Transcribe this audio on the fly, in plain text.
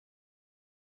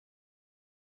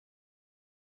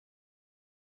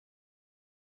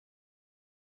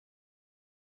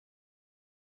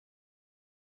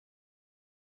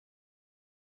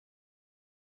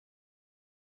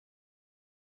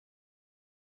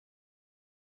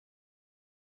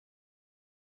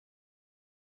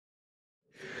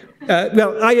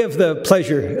Well, I have the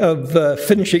pleasure of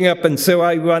finishing up, and so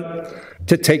I want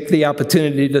to take the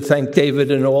opportunity to thank David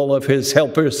and all of his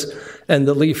helpers and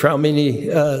the Lee Fraumini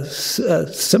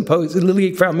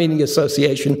Lee Fraumini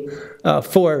Association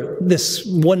for this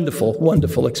wonderful,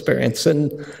 wonderful experience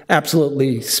and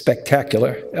absolutely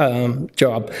spectacular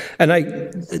job. And I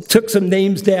took some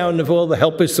names down of all the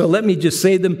helpers, so let me just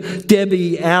say them: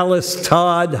 Debbie, Alice,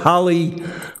 Todd, Holly,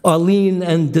 Arlene,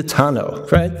 and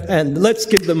Ditano, right? And let's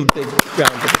give them a big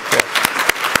round of applause.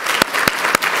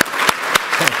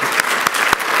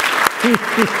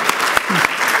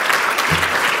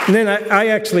 And then I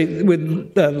actually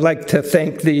would like to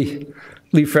thank the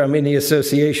Lee Fraumini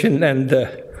Association and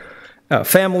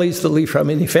families, the Lee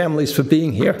Fraumini families, for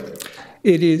being here.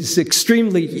 It is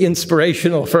extremely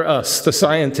inspirational for us, the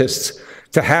scientists,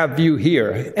 to have you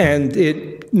here, and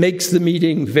it makes the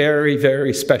meeting very,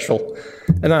 very special.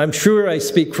 And I'm sure I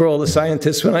speak for all the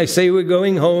scientists when I say we're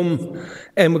going home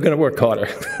and we're going to work harder.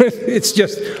 It's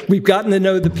just, we've gotten to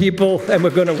know the people and we're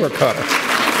going to work harder.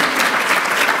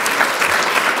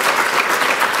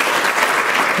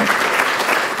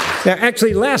 Now,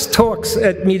 actually, last talks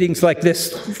at meetings like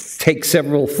this take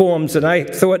several forms, and I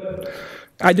thought,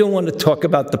 I don't want to talk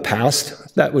about the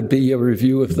past. That would be a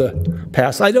review of the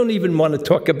past. I don't even want to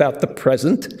talk about the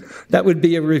present. That would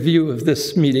be a review of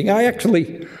this meeting.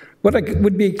 What I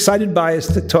would be excited by is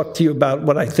to talk to you about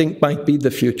what I think might be the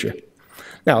future.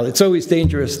 Now, it's always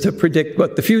dangerous to predict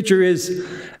what the future is,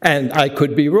 and I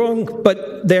could be wrong,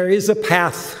 but there is a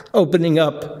path opening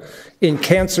up in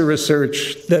cancer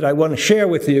research that I want to share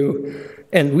with you,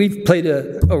 and we've played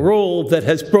a role that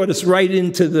has brought us right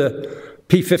into the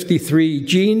p53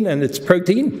 gene and its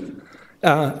protein,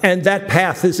 and that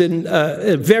path is in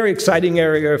a very exciting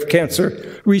area of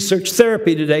cancer research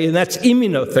therapy today, and that's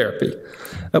immunotherapy.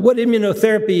 What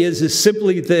immunotherapy is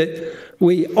simply that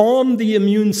we arm the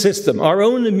immune system, our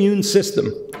own immune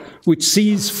system, which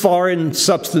sees foreign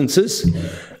substances.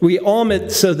 We arm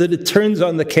it so that it turns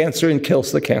on the cancer and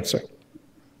kills the cancer.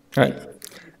 Right?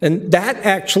 And that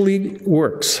actually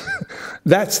works.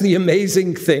 That's the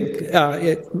amazing thing.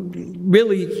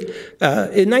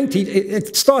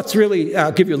 It starts really,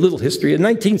 I'll give you a little history. In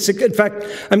 1960, in fact,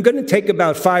 I'm going to take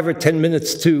about 5 or 10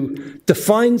 minutes to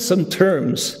define some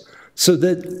terms so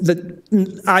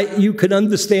that you can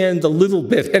understand a little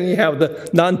bit, anyhow, the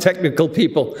non-technical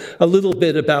people, a little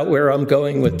bit about where I'm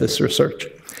going with this research.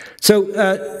 So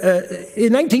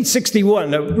in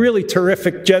 1961, a really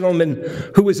terrific gentleman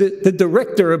who was the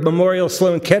director of Memorial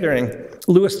Sloan Kettering,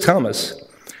 Lewis Thomas,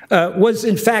 was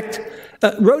in fact,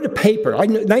 wrote a paper.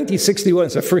 1961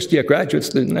 is a first-year graduate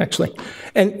student, actually.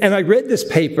 And I read this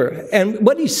paper, and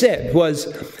what he said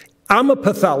was, I'm a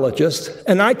pathologist,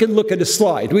 and I can look at a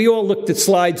slide. We all looked at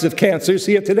slides of cancers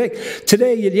here today,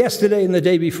 yesterday, and the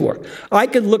day before. I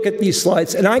can look at these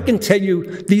slides, and I can tell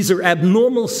you these are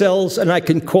abnormal cells, and I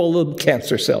can call them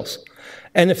cancer cells.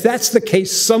 And if that's the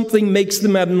case, something makes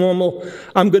them abnormal.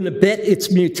 I'm going to bet it's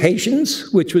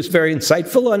mutations, which was very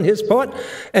insightful on his part.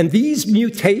 And these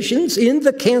mutations in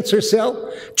the cancer cell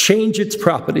change its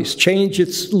properties, change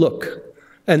its look.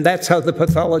 And that's how the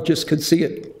pathologist could see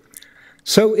it.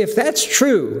 So if that's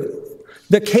true,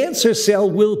 the cancer cell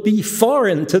will be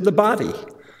foreign to the body,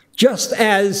 just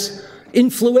as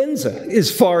influenza is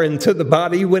foreign to the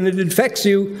body when it infects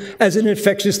you as an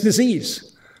infectious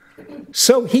disease.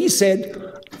 So he said,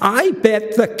 I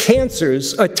bet the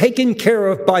cancers are taken care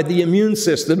of by the immune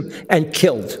system and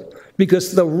killed,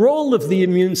 because the role of the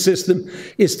immune system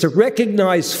is to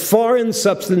recognize foreign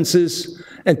substances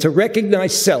and to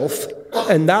recognize self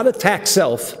and not attack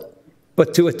self,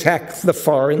 but to attack the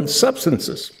foreign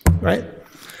substances, right?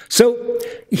 So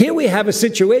here we have a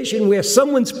situation where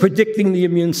someone's predicting the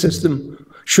immune system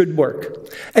should work.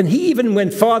 And he even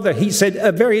went farther. He said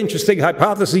a very interesting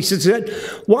hypothesis. He said,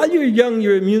 while you're young,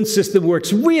 your immune system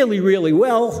works really, really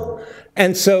well,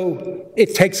 and so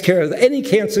it takes care of any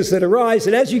cancers that arise.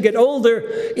 And as you get older,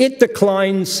 it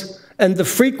declines, and the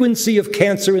frequency of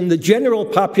cancer in the general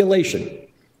population,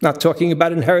 not talking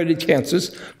about inherited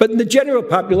cancers, but in the general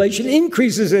population,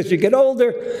 increases as you get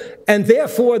older, and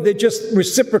therefore they're just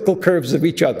reciprocal curves of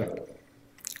each other.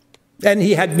 And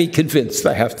he had me convinced,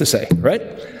 I have to say, right?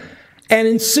 And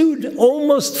ensued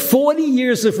almost 40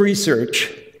 years of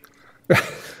research,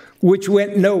 which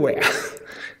went nowhere,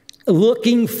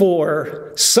 looking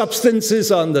for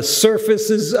substances on the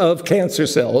surfaces of cancer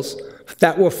cells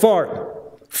that were foreign.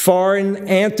 Foreign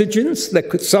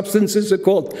antigens, substances are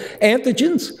called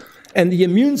antigens, and the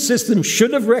immune system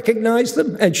should have recognized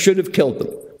them and should have killed them,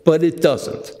 but it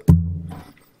doesn't.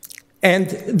 And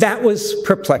that was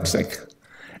perplexing.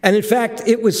 And in fact,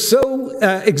 it was so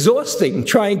exhausting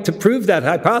trying to prove that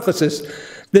hypothesis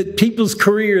that people's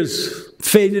careers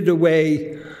faded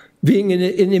away being in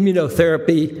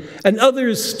immunotherapy, and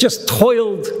others just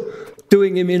toiled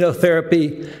doing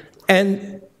immunotherapy.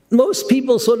 And most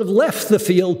people sort of left the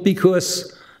field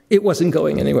because it wasn't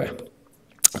going anywhere.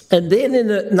 And then in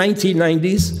the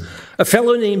 1990s, a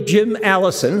fellow named Jim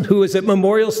Allison, who was at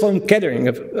Memorial Sloan Kettering,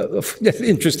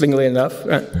 interestingly enough,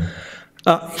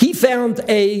 he found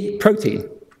a protein,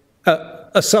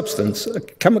 a substance, a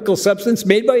chemical substance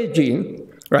made by a gene,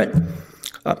 right?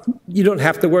 You don't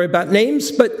have to worry about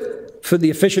names, but for the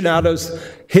aficionados,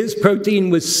 his protein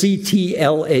was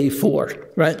CTLA4,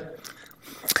 right?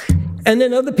 And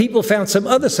then other people found some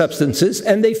other substances,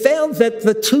 and they found that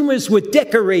the tumors were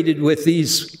decorated with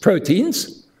these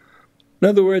proteins. In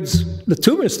other words, the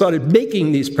tumors started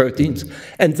making these proteins,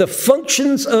 and the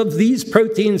functions of these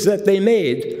proteins that they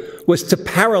made was to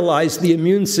paralyze the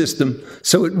immune system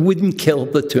so it wouldn't kill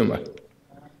the tumor,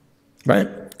 right?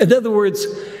 In other words,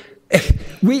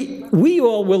 we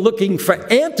all were looking for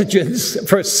antigens,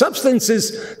 for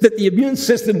substances that the immune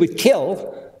system would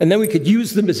kill, and then we could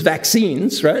use them as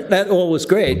vaccines, right? That all was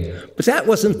great, but that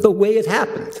wasn't the way it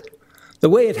happened. The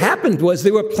way it happened was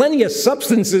there were plenty of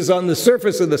substances on the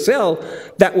surface of the cell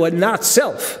that were not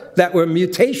self, that were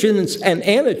mutations and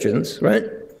antigens, right?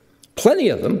 Plenty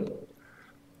of them,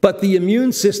 but the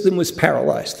immune system was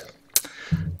paralyzed.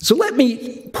 So let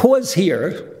me pause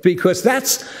here, because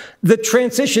that's the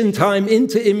transition time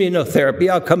into immunotherapy.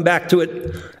 I'll come back to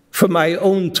it for my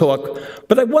own talk,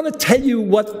 but I want to tell you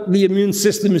what the immune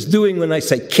system is doing when I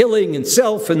say killing and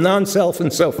self and non-self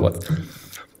and so forth.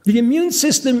 The immune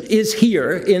system is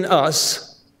here in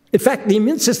us. In fact, the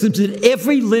immune system is in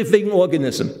every living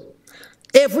organism.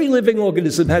 Every living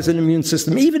organism has an immune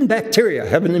system. Even bacteria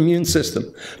have an immune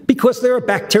system, because there are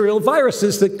bacterial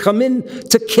viruses that come in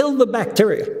to kill the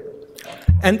bacteria.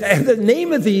 And the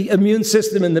name of the immune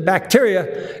system in the bacteria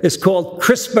is called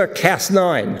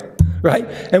CRISPR-Cas9. Right?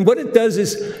 And what it does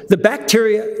is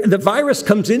the virus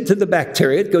comes into the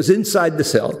bacteria, it goes inside the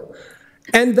cell,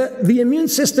 and the immune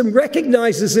system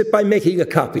recognizes it by making a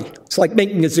copy. It's like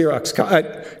making a Xerox copy.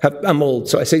 I'm old,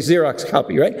 so I say Xerox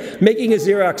copy, right? Making a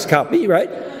Xerox copy, right?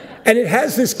 And it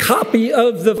has this copy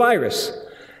of the virus.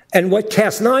 And what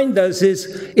Cas9 does is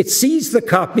it sees the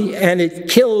copy and it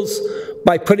kills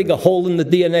by putting a hole in the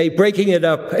DNA, breaking it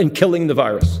up, and killing the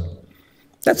virus.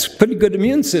 That's a pretty good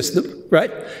immune system,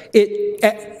 right?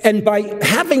 And by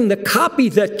having the copy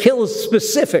that kills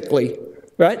specifically,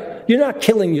 right, you're not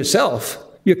killing yourself,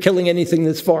 you're killing anything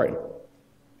that's foreign,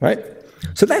 right?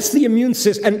 So that's the immune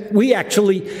system, and we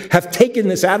actually have taken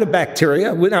this out of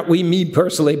bacteria, well, not we, me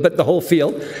personally, but the whole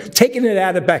field, taken it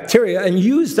out of bacteria and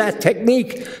used that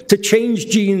technique to change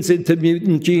genes into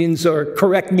mutant genes or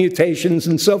correct mutations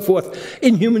and so forth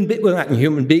in well, not in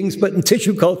human beings, but in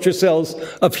tissue culture cells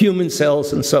of human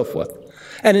cells and so forth.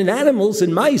 And in animals,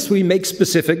 in mice, we make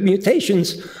specific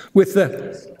mutations with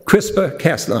the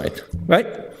CRISPR-Cas9, right?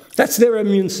 That's their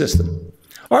immune system.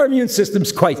 Our immune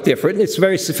system's quite different. It's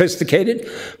very sophisticated,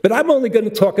 but I'm only going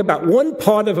to talk about one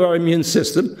part of our immune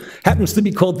system. Happens to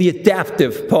be called the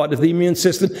adaptive part of the immune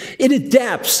system. It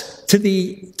adapts to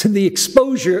the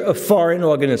exposure of foreign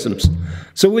organisms.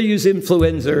 So we'll use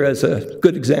influenza as a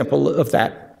good example of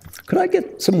that. Could I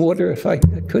get some water if I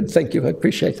could? Thank you, I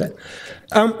appreciate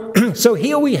that. So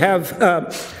here we have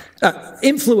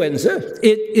influenza.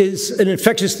 It is an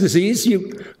infectious disease.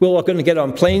 We're all going to get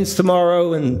on planes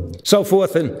tomorrow and so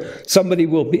forth, and somebody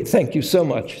will be, thank you so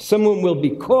much, someone will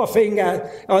be coughing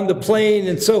on the plane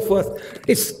and so forth.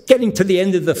 It's getting to the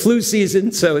end of the flu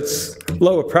season, so it's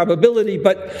lower probability,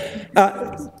 but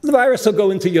the virus will go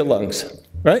into your lungs,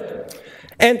 right?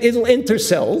 And it'll enter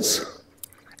cells,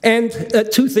 and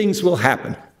two things will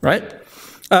happen, right?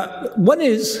 One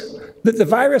is that the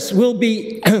virus will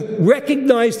be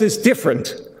recognized as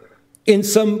different in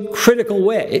some critical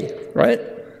way, right?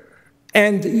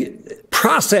 And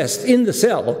processed in the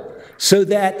cell so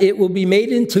that it will be made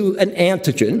into an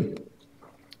antigen,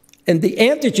 and the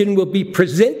antigen will be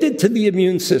presented to the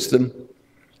immune system,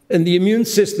 and the immune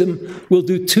system will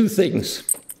do two things.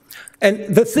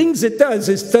 And the things it does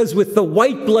is does with the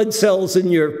white blood cells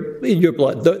in your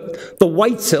blood, the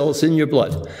white cells in your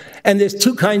blood. And there's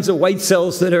two kinds of white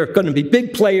cells that are going to be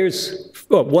big players,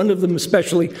 or one of them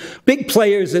especially, big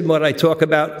players in what I talk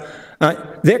about.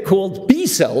 They're called B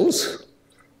cells.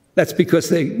 That's because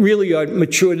they really are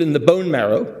matured in the bone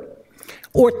marrow.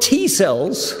 Or T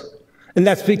cells, and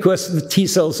that's because the T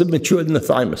cells are matured in the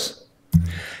thymus.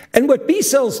 And what B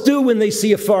cells do when they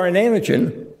see a foreign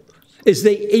antigen is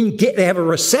they have a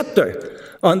receptor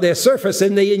on their surface,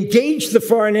 and they engage the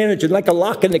foreign antigen like a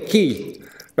lock and a key,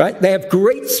 right? They have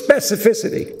great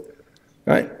specificity,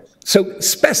 right? So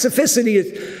specificity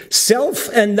is self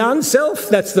and non-self.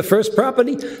 That's the first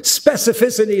property.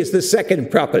 Specificity is the second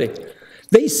property.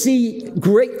 They see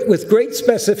with great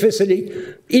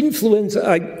specificity influenza.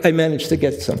 I managed to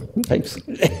get some. Thanks.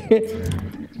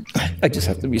 I just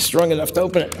have to be strong enough to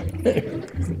open it.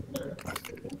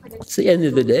 It's the end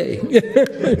of the day.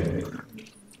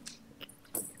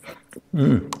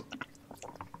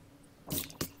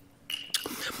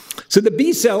 So the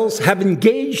B cells have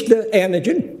engaged the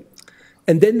antigen,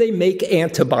 and then they make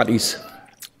antibodies.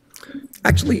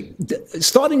 Actually,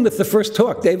 starting with the first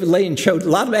talk, David Lane showed a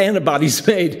lot of antibodies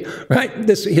made, right?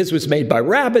 His was made by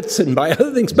rabbits and by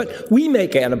other things, but we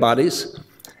make antibodies,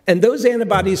 and those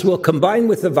antibodies will combine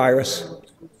with the virus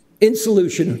in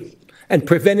solution and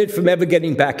prevent it from ever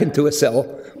getting back into a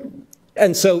cell.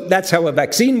 And so that's how a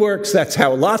vaccine works. That's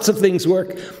how lots of things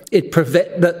work.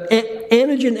 The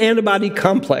antigen-antibody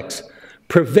complex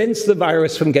prevents the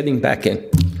virus from getting back in.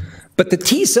 But the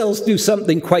T cells do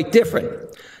something quite different.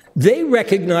 They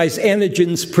recognize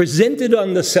antigens presented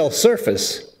on the cell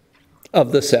surface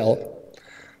of the cell.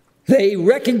 They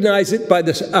recognize it by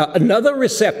another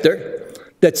receptor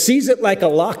that sees it like a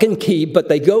lock and key, but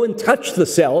they go and touch the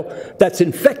cell that's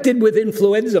infected with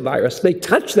influenza virus. They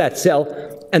touch that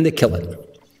cell and they kill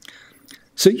it.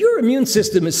 So your immune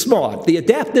system is smart. The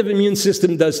adaptive immune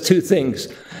system does two things.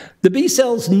 The B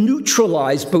cells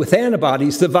neutralize with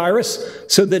antibodies the virus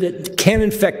so that it can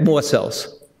infect more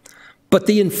cells. But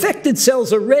the infected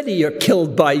cells already are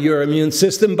killed by your immune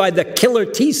system, by the killer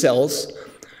T cells,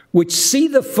 which see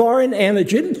the foreign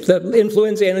antigen, the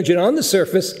influenza antigen on the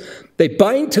surface, they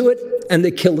bind to it, and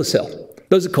they kill the cell.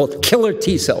 Those are called killer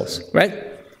T cells, right?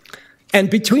 And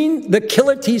between the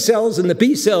killer T cells and the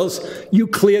B cells, you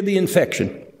clear the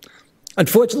infection.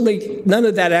 Unfortunately, none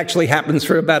of that actually happens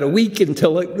for about a week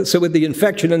so with the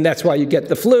infection, and that's why you get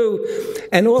the flu.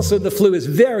 And also the flu is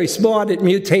very smart, it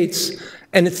mutates,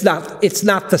 and it's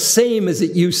not the same as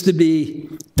it used to be.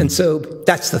 And so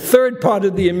that's the third part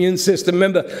of the immune system.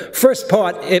 Remember, first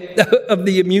part of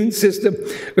the immune system,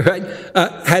 right,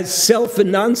 has self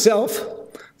and non-self.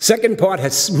 Second part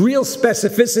has real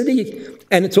specificity,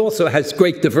 and it also has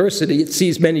great diversity. It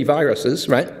sees many viruses,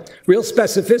 right? Real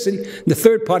specificity. The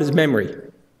third part is memory.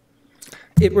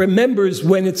 It remembers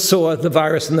when it saw the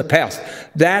virus in the past.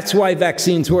 That's why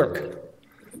vaccines work,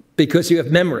 because you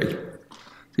have memory.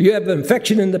 You have an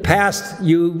infection in the past,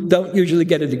 you don't usually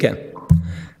get it again,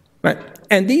 right?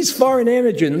 And these foreign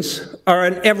antigens are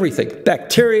in everything: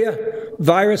 bacteria,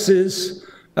 viruses,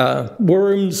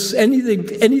 worms,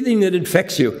 anything that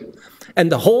infects you. And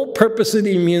the whole purpose of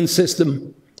the immune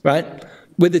system, right,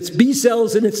 with its B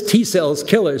cells and its T cells,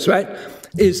 killers, right,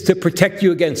 is to protect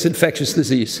you against infectious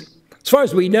disease. As far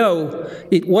as we know,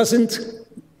 it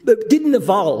didn't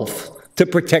evolve to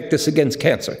protect us against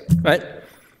cancer, right?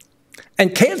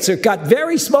 And cancer got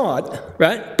very smart,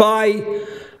 right, by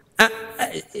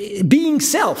being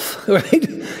self, right?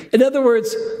 In other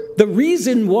words, the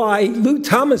reason why Lou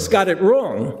Thomas got it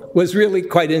wrong was really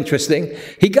quite interesting.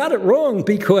 He got it wrong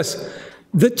because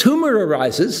the tumor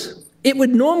arises. It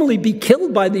would normally be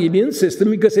killed by the immune system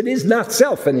because it is not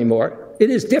self anymore. It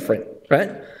is different,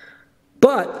 right?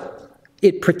 But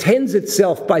it pretends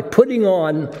itself by putting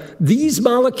on these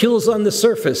molecules on the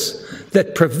surface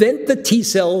that prevent the T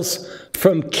cells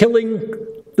from killing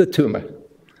the tumor,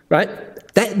 right?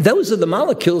 Those are the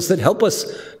molecules that help us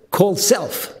call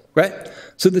self, right?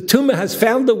 So the tumor has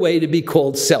found a way to be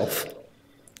called self,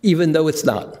 even though it's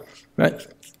not, right?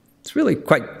 It's really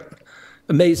quite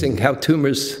amazing how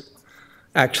tumors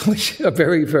actually are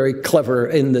very, very clever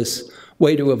in this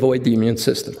way to avoid the immune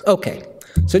system. Okay,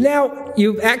 so now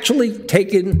you've actually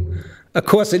taken a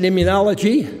course in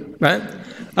immunology, right?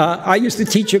 I used to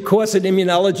teach a course in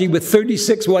immunology with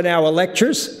 36 one-hour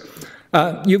lectures.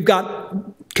 You've got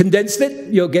condensed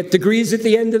it. You'll get degrees at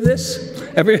the end of this.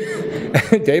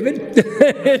 David?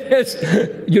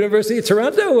 University of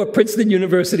Toronto or Princeton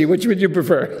University? Which would you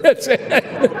prefer? At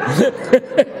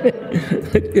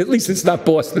least it's not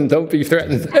Boston. Don't be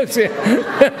threatened.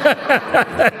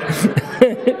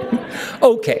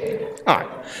 Okay. All right.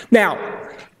 Now,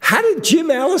 how did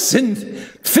Jim Allison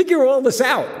figure all this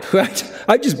out? Right?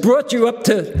 I just brought you up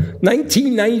to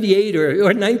 1998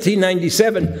 or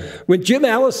 1997 when Jim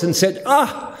Allison said,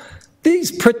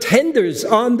 these pretenders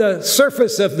on the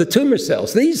surface of the tumor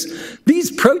cells,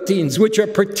 these proteins which are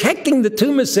protecting the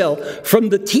tumor cell from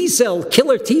the T cell,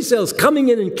 killer T cells coming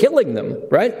in and killing them,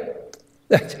 right?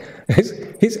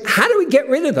 How do we get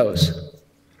rid of those?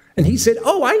 And he said,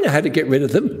 I know how to get rid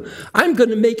of them. I'm going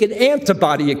to make an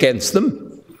antibody against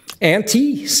them.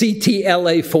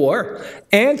 anti-CTLA4,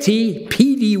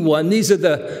 anti-PD1. These are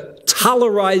the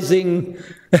tolerizing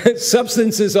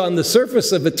substances on the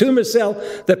surface of a tumor cell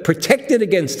that protect it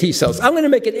against T cells. I'm going to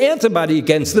make an antibody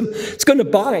against them. It's going to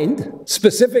bind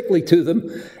specifically to them,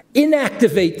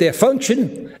 inactivate their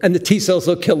function, and the T cells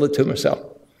will kill the tumor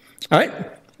cell. All right?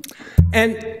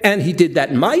 And he did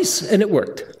that in mice, and it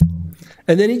worked.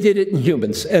 And then he did it in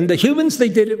humans. And the humans they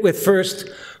did it with first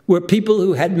were people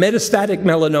who had metastatic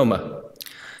melanoma.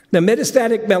 Now,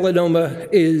 metastatic melanoma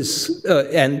is,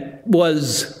 and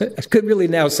was, I could really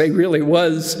now say really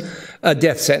was, a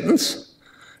death sentence.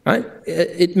 Right?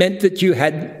 It meant that you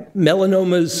had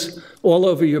melanomas all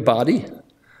over your body.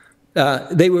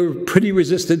 They were pretty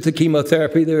resistant to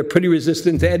chemotherapy. They were pretty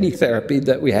resistant to any therapy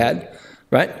that we had,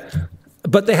 right?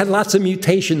 But they had lots of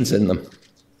mutations in them.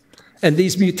 And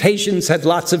these mutations had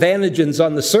lots of antigens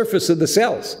on the surface of the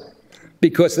cells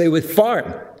because they were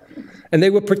foreign. And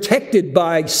they were protected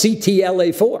by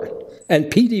CTLA4 and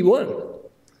PD1.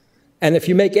 And if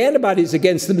you make antibodies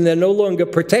against them, they're no longer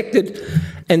protected.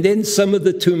 And then some of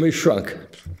the tumors shrunk,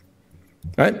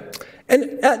 right?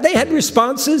 And they had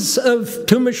responses of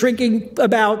tumor shrinking.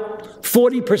 About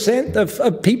 40%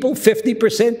 of people,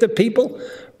 50% of people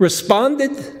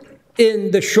responded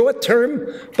in the short term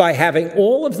by having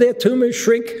all of their tumors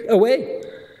shrink away.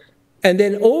 And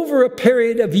then over a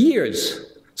period of years,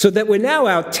 so that we're now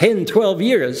out 10, 12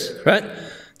 years, right?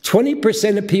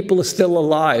 20% of people are still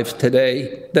alive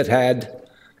today that had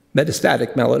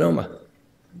metastatic melanoma,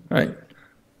 right?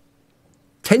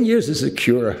 10 years is a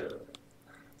cure,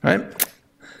 right?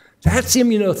 That's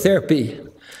immunotherapy.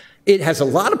 It has a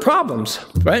lot of problems,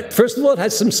 right? First of all, it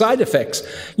has some side effects.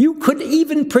 You could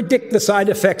even predict the side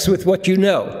effects with what you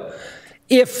know.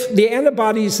 If the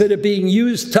antibodies that are being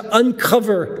used to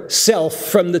uncover self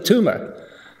from the tumor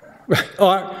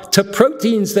are to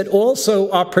proteins that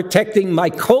also are protecting my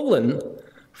colon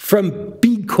from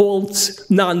being called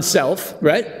non-self,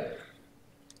 right?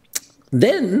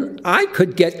 Then I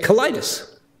could get colitis.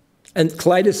 And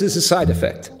colitis is a side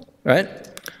effect, right?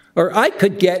 Or I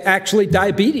could get actually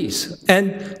diabetes,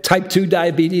 and type 2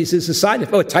 diabetes is a side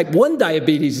effect. Oh, type 1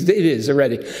 diabetes, it is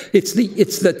already. It's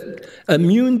the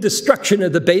immune destruction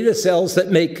of the beta cells that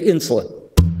make insulin,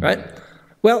 right?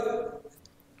 Well,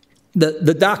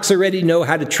 the docs already know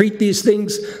how to treat these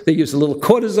things. They use a little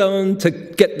cortisone to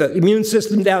get the immune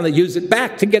system down. They use it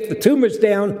back to get the tumors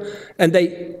down, and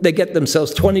they get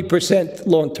themselves 20%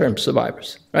 long-term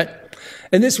survivors, right?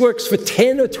 And this works for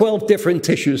 10 or 12 different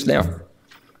tissues now.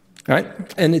 Right?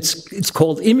 And it's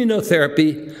called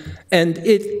immunotherapy, and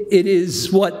it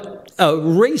is what a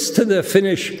race to the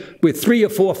finish with 3 or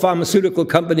 4 pharmaceutical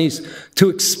companies to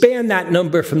expand that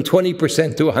number from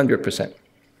 20% to 100%.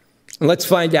 And let's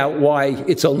find out why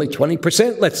it's only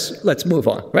 20%. Let's move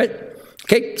on, right?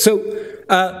 Okay, so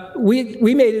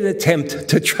we made an attempt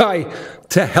to try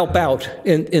to help out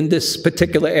in this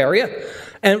particular area,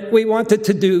 and we wanted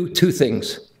to do 2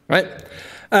 things, right?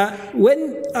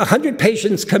 When 100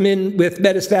 patients come in with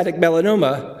metastatic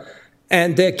melanoma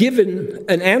and they're given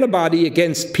an antibody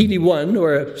against PD1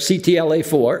 or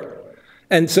CTLA4,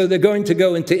 and so they're going to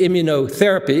go into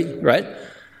immunotherapy, right?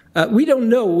 We don't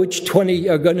know which 20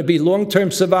 are going to be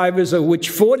long-term survivors or which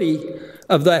 40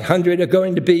 of that 100 are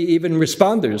going to be even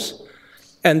responders,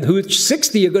 and which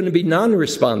 60 are going to be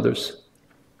non-responders.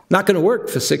 Not going to work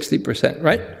for 60%,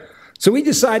 right? So we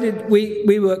decided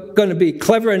we were going to be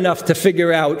clever enough to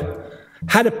figure out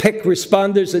how to pick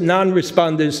responders and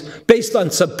non-responders based on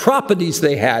some properties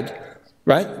they had,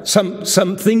 right?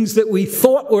 Some things that we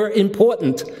thought were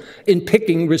important in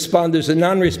picking responders and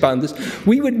non-responders.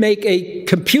 We would make a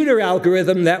computer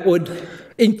algorithm that would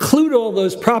include all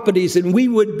those properties, and we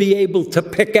would be able to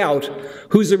pick out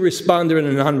who's a responder and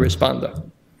a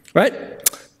non-responder, right?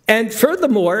 And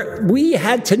furthermore, we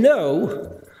had to know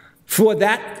for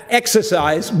that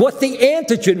exercise what the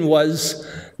antigen was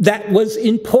that was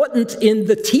important in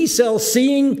the T cell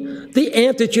seeing the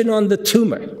antigen on the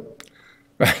tumor,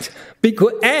 right?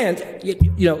 And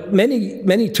you know,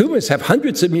 many tumors have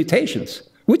hundreds of mutations.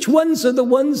 Which ones are the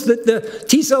ones that the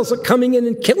T cells are coming in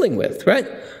and killing with, right?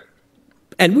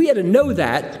 And we had to know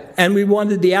that, and we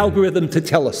wanted the algorithm to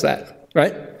tell us that,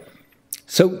 right?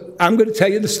 So I'm going to tell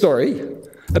you the story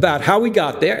about how we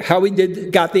got there, how we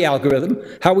got the algorithm,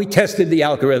 how we tested the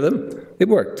algorithm. It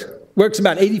worked. Works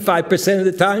about 85% of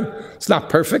the time. It's not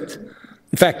perfect.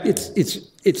 In fact,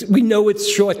 we know its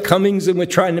shortcomings, and we're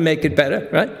trying to make it better,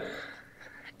 right?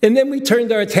 And then we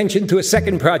turned our attention to a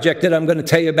second project that I'm going to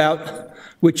tell you about,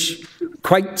 which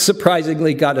quite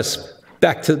surprisingly got us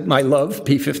back to my love,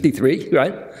 P53,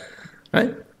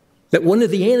 right? That one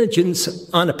of the antigens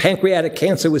on a pancreatic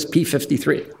cancer was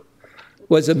P53.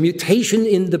 was a mutation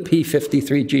in the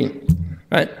p53 gene,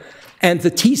 right? And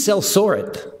the T cell saw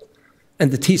it,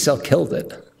 and the T cell killed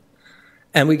it.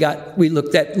 And we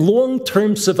looked at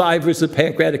long-term survivors of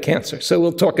pancreatic cancer. So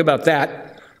we'll talk about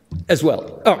that as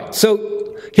well. All right,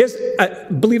 so here's,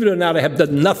 believe it or not, I have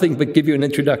done nothing but give you an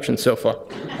introduction so far.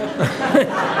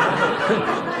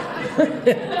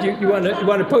 you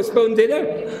want to postpone dinner?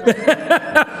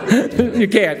 You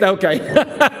can't, okay.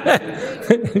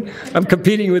 I'm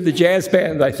competing with the jazz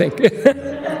band, I think.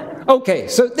 Okay,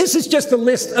 so this is just a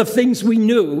list of things we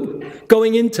knew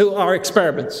going into our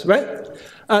experiments, right?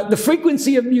 The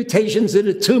frequency of mutations in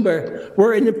a tumor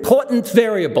were an important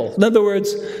variable. In other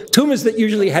words, tumors that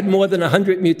usually had more than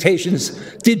 100 mutations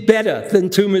did better than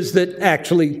tumors that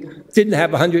actually didn't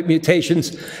have 100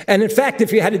 mutations. And in fact,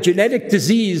 if you had a genetic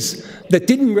disease that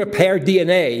didn't repair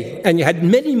DNA and you had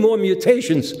many more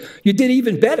mutations, you did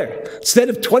even better. Instead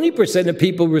of 20% of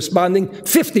people responding,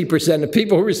 50% of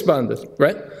people responded,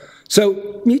 right?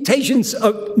 So mutations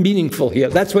are meaningful here.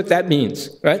 That's what that means,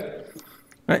 right?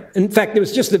 Right? In fact, there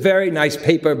was just a very nice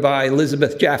paper by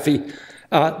Elizabeth Jaffe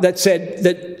that said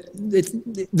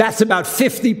that that's about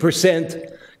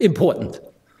 50% important.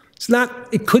 It's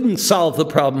not, it couldn't solve the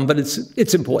problem, but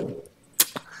it's important.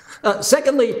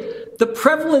 Secondly, the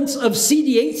prevalence of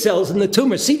CD8 cells in the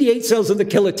tumor. CD8 cells are the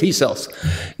killer T cells.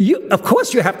 Of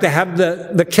course, you have to have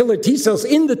the killer T cells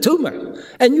in the tumor.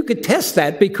 And you could test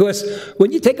that because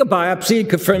when you take a biopsy and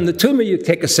confirm the tumor, you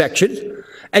take a section,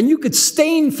 and you could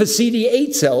stain for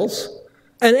CD8 cells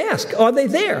and ask, are they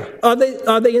there? Are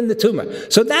they in the tumor?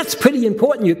 So that's pretty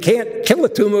important. You can't kill a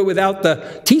tumor without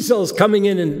the T cells coming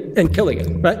in and killing it,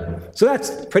 right? So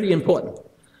that's pretty important,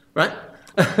 right?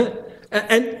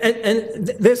 and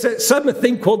there's a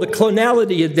thing called the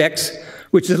clonality index,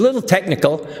 which is a little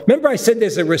technical. Remember I said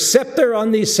there's a receptor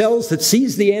on these cells that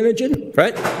sees the antigen,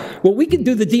 right? Well, we can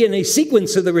do the DNA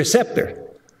sequence of the receptor.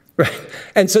 Right?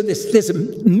 And so there's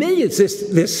millions,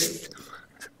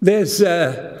 there's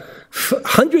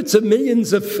hundreds of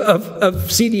millions of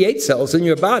CD8 cells in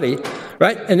your body,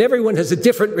 right? And everyone has a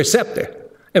different receptor.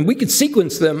 And we could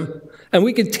sequence them, and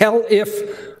we could tell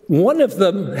if one of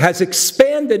them has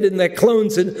expanded in their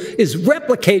clones and is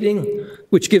replicating,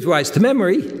 which gives rise to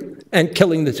memory, and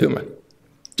killing the tumor.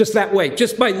 Just that way,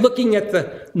 just by looking at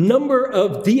the number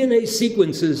of DNA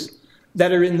sequences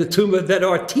that are in the tumor that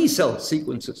are T cell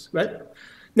sequences, right?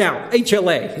 Now,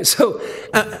 HLA. So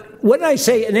when I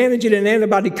say an antigen and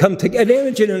antibody come together, an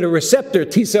antigen and a receptor,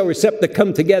 T cell receptor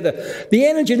come together, the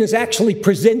antigen is actually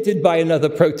presented by another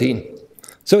protein.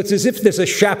 So it's as if there's a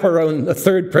chaperone, a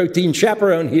third protein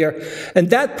chaperone here, and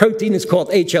that protein is called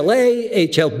HLA,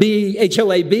 HLB,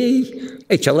 HLA-B,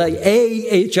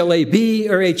 HLA-A, HLA-B,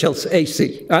 or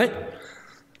HLA-C, right?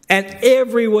 And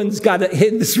everyone's got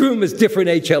in this room is different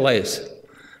HLAs,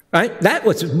 right?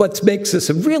 That's what makes us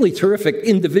really terrific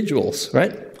individuals,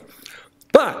 right?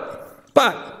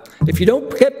 But if you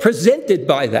don't get presented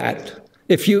by that,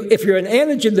 if you're an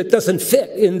antigen that doesn't fit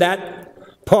in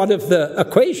that part of the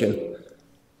equation,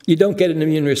 you don't get an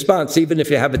immune response, even if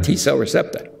you have a T cell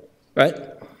receptor, right?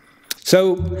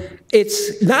 So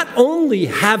it's not only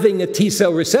having a T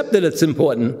cell receptor that's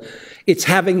important, it's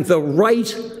having the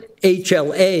right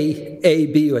HLA, A,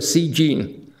 B, or C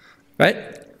gene, right?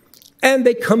 And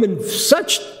they come in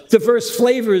such diverse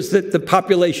flavors that the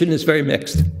population is very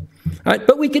mixed, right?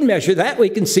 But we can measure that. We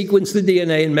can sequence the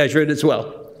DNA and measure it as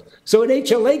well. So an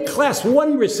HLA class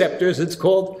 1 receptor, as it's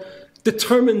called,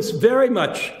 determines very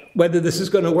much whether this is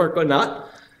going to work or not.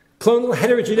 Clonal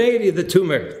heterogeneity of the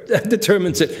tumor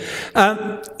determines it.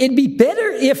 It'd be better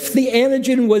if the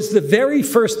antigen was the very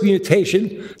first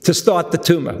mutation to start the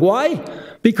tumor. Why?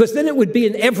 Because then it would be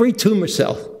in every tumor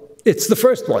cell. It's the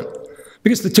first one.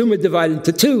 Because the tumor divided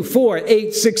into 2, 4,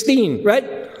 8, 16, right?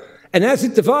 And as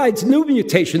it divides, new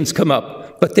mutations come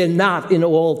up, but they're not in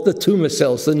all the tumor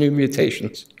cells, the new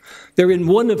mutations. They're in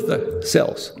one of the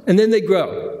cells, and then they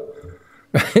grow.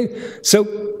 Right? So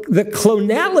the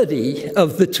clonality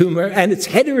of the tumor and its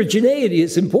heterogeneity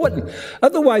is important.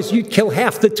 Otherwise, you'd kill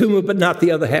half the tumor, but not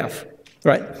the other half,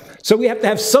 right? So we have to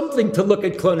have something to look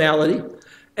at clonality.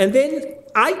 And then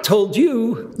I told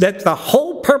you that the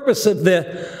whole purpose of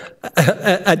the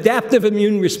adaptive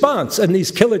immune response and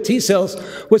these killer T cells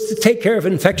was to take care of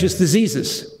infectious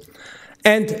diseases.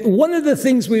 And one of the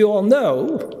things we all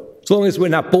know, as long as we're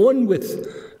not born with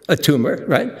a tumor,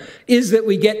 right, is that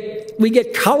we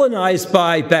get colonized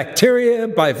by bacteria,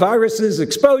 by viruses,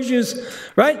 exposures,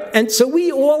 right? And so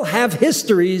we all have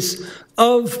histories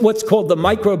of what's called the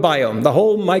microbiome. The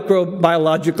whole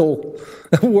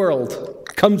microbiological world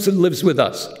comes and lives with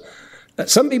us.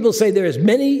 Some people say there are as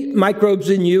many microbes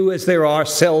in you as there are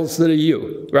cells that are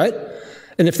you, right?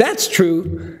 And if that's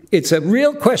true, it's a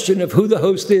real question of who the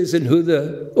host is and who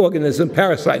the organism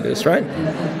parasite is, right?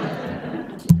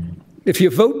 If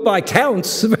you vote by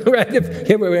counts, right?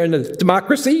 If we're in a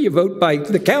democracy, you vote by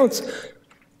the counts,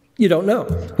 you don't know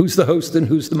who's the host and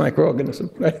who's the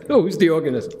microorganism, right? Who's the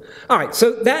organism. All right,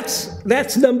 so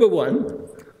that's number one.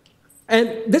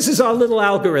 And this is our little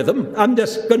algorithm. I'm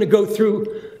just going to go through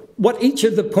what each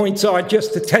of the points are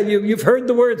just to tell you. You've heard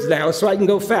the words now, so I can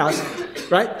go fast,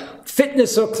 right?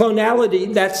 Fitness or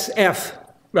clonality, that's F,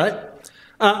 right?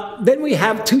 Then we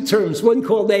have two terms, one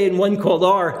called A and one called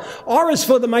R. R is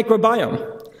for the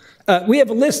microbiome. We have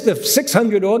a list of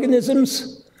 600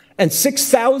 organisms and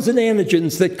 6,000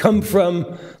 antigens that come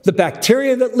from the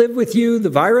bacteria that live with you, the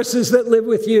viruses that live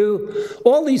with you,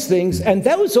 all these things. And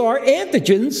those are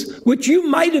antigens which you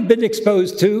might have been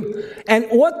exposed to and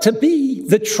ought to be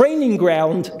the training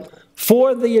ground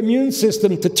for the immune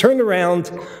system to turn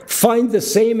around, find the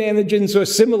same antigens or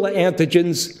similar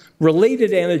antigens,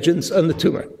 related antigens on the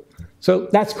tumor. So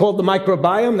that's called the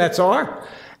microbiome, that's R.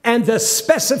 And the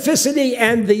specificity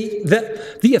and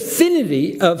the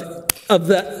affinity of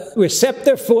the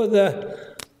receptor for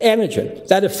the antigen,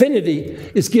 that affinity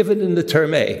is given in the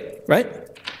term A, right?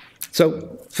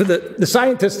 So for the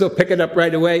scientists, they'll pick it up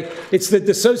right away. It's the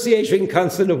dissociation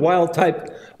constant of wild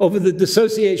type over the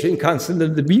dissociation constant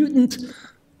of the mutant.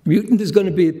 Mutant is going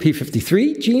to be a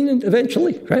P53 gene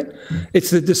eventually, right?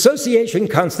 It's the dissociation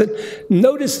constant.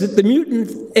 Notice that the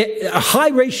mutant, a high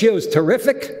ratio is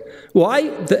terrific.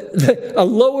 Why? A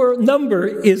lower number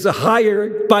is a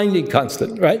higher binding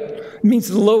constant, right? It means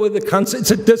the lower the constant,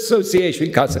 it's a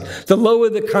dissociation constant. The lower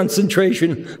the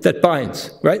concentration that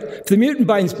binds, right? If the mutant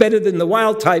binds better than the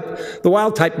wild type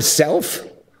is self.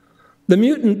 The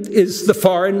mutant is the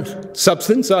foreign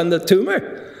substance on the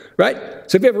tumor, right?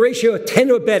 So if you have a ratio of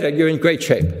 10 or better, you're in great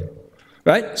shape,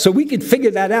 right? So we can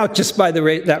figure that out just by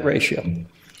that ratio.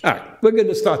 All right, we're going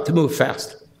to start to move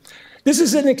fast. This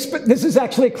is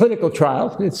actually a clinical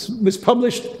trial. It was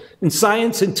published in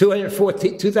Science in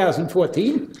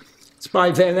 2014. It's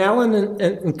by Van Allen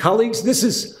and colleagues. This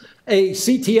is a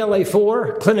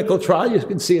CTLA-4 clinical trial. You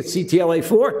can see it's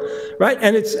CTLA-4, right?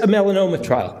 And it's a melanoma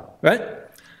trial, right?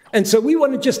 And so we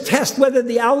want to just test whether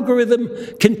the algorithm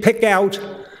can pick out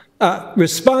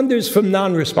responders from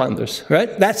non-responders,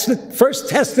 right? That's the first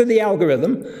test of the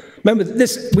algorithm. Remember,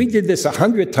 we did this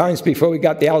 100 times before we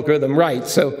got the algorithm right,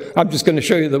 so I'm just going to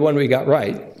show you the one we got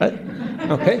right.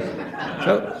 Okay?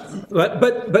 So,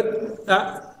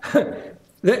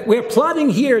 we're plotting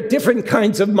here different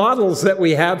kinds of models that we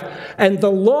have, and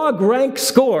the log rank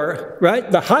score,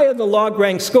 right? The higher the log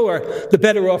rank score, the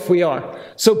better off we are.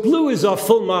 So blue is our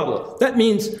full model. That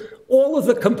means all of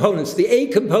the components, the A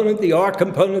component, the R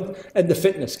component, and the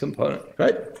fitness component,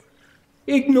 right?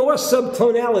 Ignore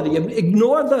subclonality,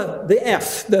 ignore the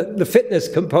F, the fitness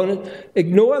component,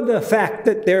 ignore the fact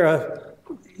that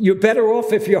you're better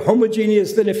off if you're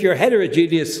homogeneous than if you're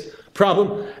heterogeneous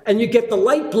problem, and you get the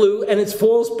light blue and it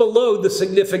falls below the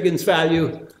significance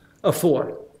value of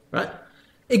 4, right?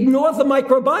 Ignore the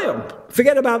microbiome.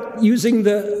 Forget about using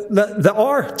the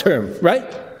R term,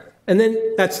 right? And then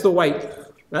that's the white,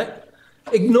 right?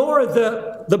 Ignore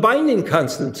the binding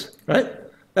constants, right?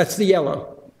 That's the yellow.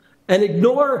 And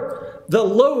ignore the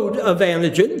load of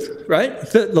antigen, right?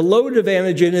 The load of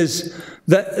antigen is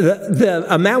the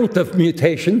amount of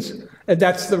mutations, and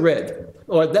that's the red.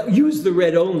 Or use the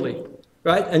red only,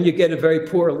 right? And you get a very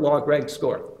poor log rank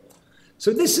score.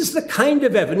 So this is the kind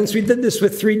of evidence, we did this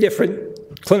with 3 different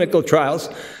clinical trials.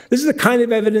 This is the kind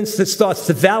of evidence that starts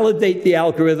to validate the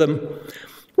algorithm.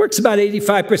 Works about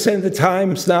 85% of the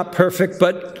time, it's not perfect,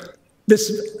 but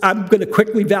I'm going to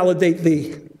quickly validate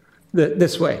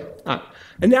this way.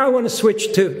 And now I want to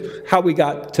switch to how we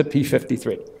got to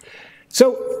P53.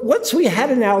 So once we had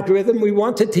an algorithm, we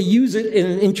wanted to use it in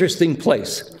an interesting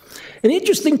place. An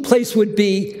interesting place would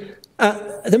be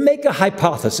to make a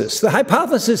hypothesis. The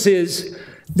hypothesis is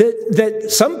that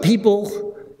some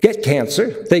people get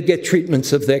cancer, they get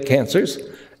treatments of their cancers,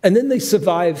 and then they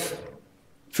survive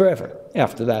forever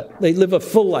after that. They live a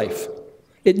full life.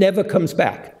 It never comes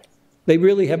back. They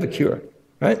really have a cure,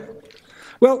 right?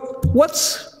 Well,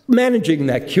 what's managing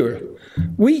that cure?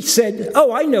 We said,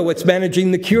 oh, I know what's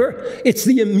managing the cure. It's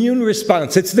the immune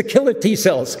response. It's the killer T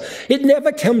cells. It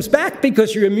never comes back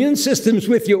because your immune system's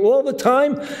with you all the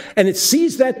time, and it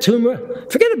sees that tumor.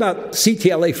 Forget about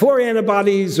CTLA-4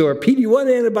 antibodies or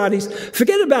PD-1 antibodies.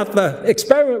 Forget about the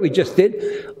experiment we just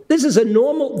did. This is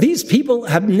these people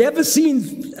have never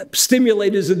seen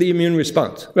stimulators of the immune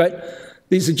response, right?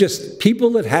 These are just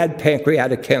people that had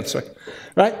pancreatic cancer.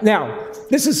 Right? Now,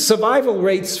 this is survival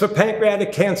rates for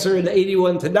pancreatic cancer in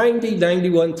 81 to 90,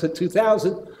 91 to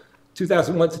 2000,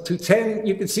 2001 to 2010.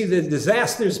 You can see the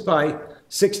disasters by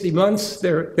 60 months.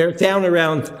 They're down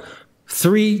around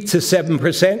 3 to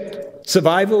 7%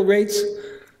 survival rates,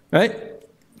 right?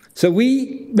 So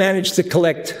we managed to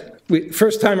collect,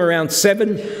 first time around,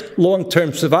 7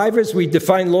 long-term survivors. We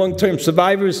define long-term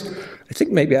survivors. I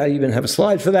think maybe I even have a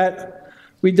slide for that.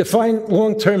 We define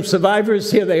long-term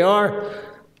survivors. Here they are.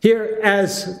 Here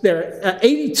as there are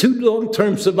 82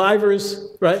 long-term survivors,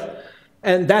 right?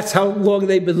 And that's how long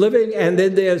they've been living. And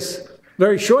then there's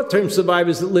very short-term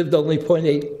survivors that lived only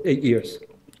 0.88 years.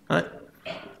 All right?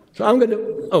 So I'm going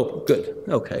to, oh, good.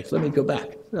 Okay, let me go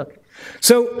back. Okay.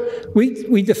 So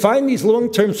we define these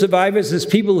long-term survivors as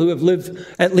people who have lived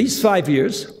at least 5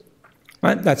 years.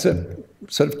 Right? That's a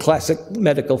sort of classic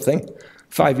medical thing,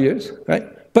 5 years,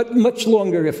 right? But much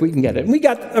longer if we can get it. And we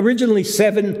got originally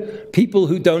 7 people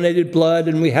who donated blood,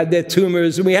 and we had their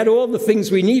tumors, and we had all the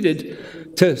things we needed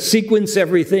to sequence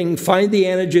everything, find the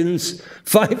antigens,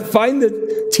 find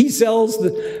the T cells,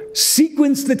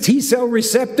 sequence the T cell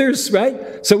receptors,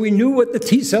 right? So we knew what the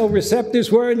T cell receptors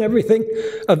were and everything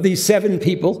of these 7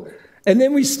 people. And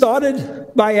then we started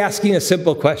by asking a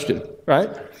simple question, right?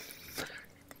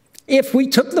 If we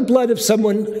took the blood of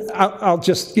someone, I'll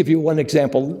just give you one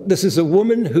example. This is a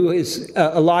woman who is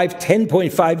alive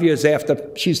 10.5 years after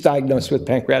she's diagnosed with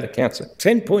pancreatic cancer.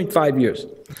 10.5 years.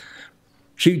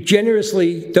 She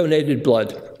generously donated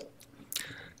blood.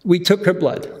 We took her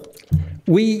blood.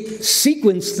 We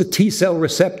sequenced the T cell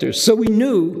receptors, so we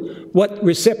knew what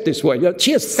receptors were. You know,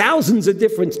 she has thousands of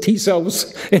different T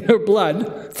cells in her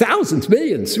blood, thousands,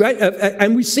 millions, right?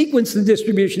 And we sequenced the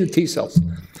distribution of T cells.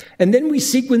 And then we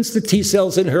sequenced the T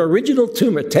cells in her original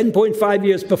tumor 10.5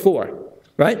 years before,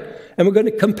 right? And we're going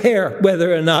to compare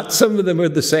whether or not some of them are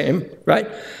the same, right?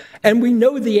 And we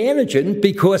know the antigen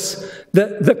because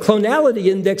the clonality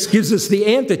index gives us the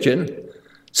antigen.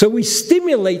 So we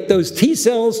stimulate those T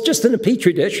cells just in a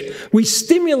petri dish. We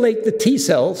stimulate the T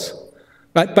cells,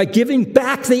 right, by giving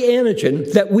back the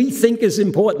antigen that we think is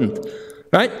important,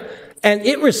 right? And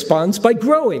it responds by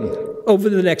growing over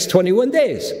the next 21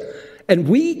 days. And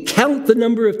we count the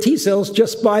number of T cells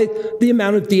just by the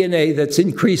amount of DNA that's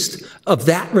increased of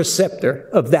that receptor,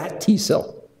 of that T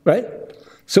cell, right?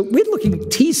 So we're looking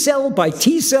T cell by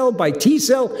T cell by T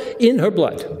cell in her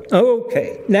blood.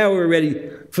 Okay, now we're ready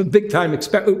for the big time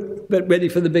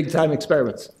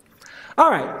experiments. All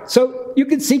right, so you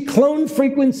can see clone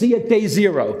frequency at day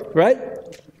 0, right?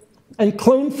 And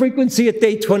clone frequency at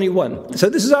day 21. So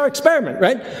this is our experiment,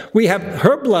 right? We have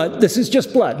her blood. This is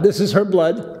just blood. This is her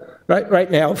blood.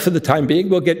 Right now, for the time being,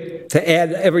 we'll get to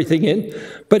add everything in.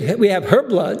 But we have her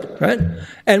blood, right?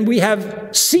 And we have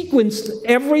sequenced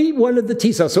every one of the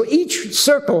T cells. So each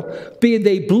circle, be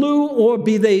they blue or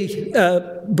be they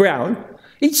brown,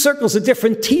 each circle is a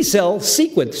different T cell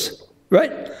sequence,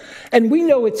 right? And we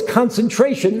know its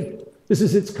concentration. This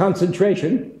is its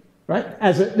concentration, right?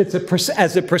 As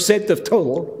a percent of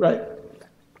total, right?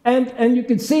 And you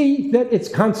can see that its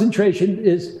concentration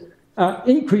is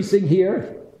increasing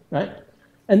here. Right?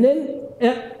 And then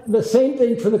the same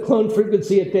thing for the clone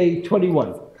frequency at day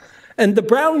 21. And the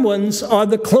brown ones are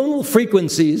the clonal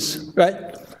frequencies,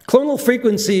 right? Clonal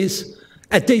frequencies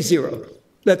at day 0.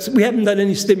 We haven't done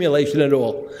any stimulation at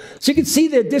all. So you can see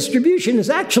their distribution is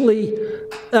actually,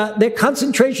 their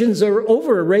concentrations are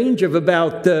over a range of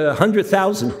about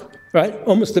 100,000, right?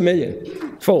 Almost 1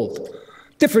 million fold.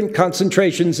 Different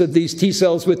concentrations of these T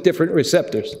cells with different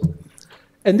receptors.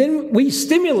 And then we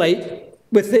stimulate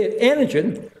with the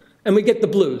antigen, and we get the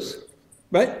blues,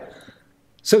 right?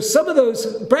 So some of those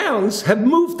browns have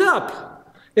moved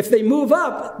up. If they move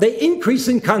up, they increase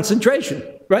in concentration,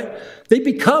 right? They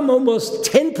become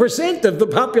almost 10% of the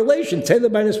population, 10 to the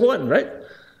minus 1, right?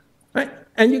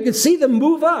 And you can see them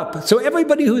move up. So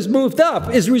everybody who's moved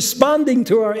up is responding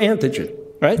to our antigen,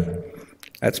 right?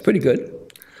 That's pretty good.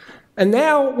 And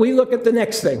now we look at the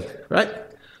next thing, right?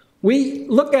 We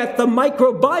look at the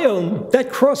microbiome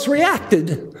that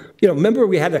cross-reacted. You know, remember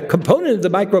we had a component of the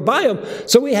microbiome,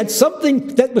 so we had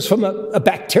something that was from a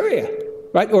bacteria,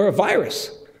 right, or a virus,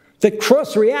 that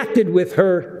cross-reacted with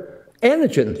her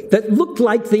antigen, that looked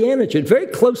like the antigen, very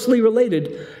closely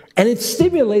related, and it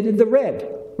stimulated the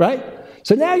red, right?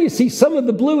 So now you see some of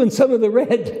the blue and some of the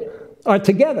red are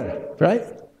together, right?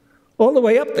 All the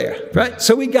way up there, right?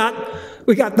 So we got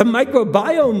the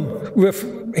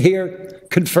microbiome here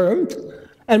confirmed,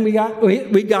 and we got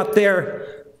there.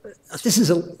 This is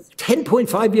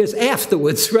 10.5 years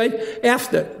afterwards, right?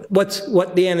 After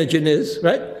what the antigen is,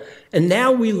 right? And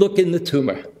now we look in the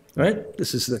tumor, right?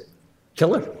 This is the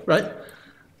killer, right?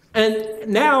 And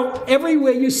now,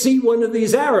 everywhere you see one of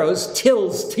these arrows,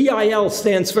 TILs, T-I-L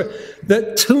stands for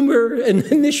the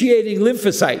tumor-initiating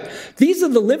lymphocyte. These are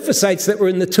the lymphocytes that were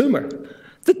in the tumor.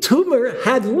 The tumor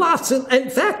had lots of, in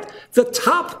fact, the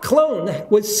top clone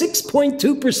was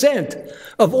 6.2%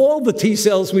 of all the T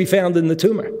cells we found in the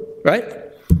tumor, right?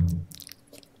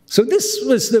 So this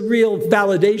was the real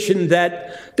validation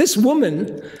that this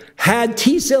woman had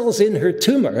T cells in her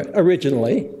tumor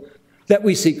originally that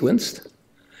we sequenced,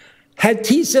 had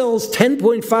T cells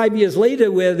 10.5 years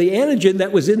later where the antigen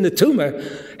that was in the tumor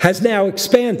has now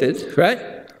expanded, right?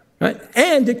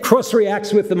 And it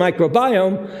cross-reacts with the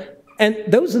microbiome, and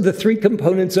those are the three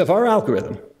components of our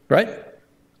algorithm, right?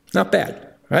 Not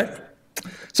bad, right?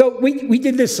 So we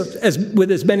did this with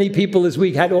as many people as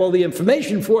we had all the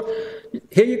information for.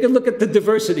 Here you can look at the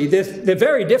diversity. They're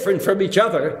very different from each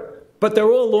other, but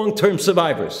they're all long-term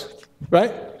survivors,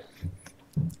 right?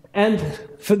 And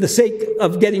for the sake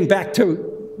of getting back to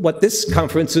what this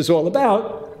conference is all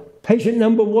about, patient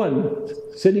number 1,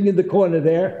 sitting in the corner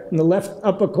there, in the left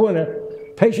upper corner,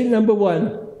 patient number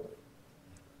 1,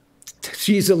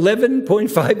 she's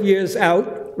 11.5 years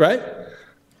out, right?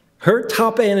 Her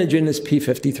top antigen is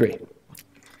P53,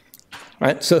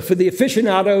 right? So for the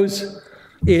aficionados,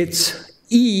 it's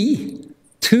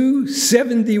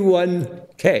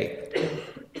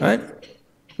E271K, right?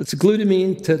 It's a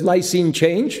glutamine to lysine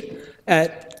change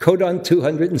at codon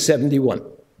 271,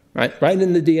 right? Right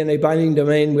in the DNA binding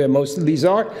domain where most of these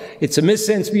are. It's a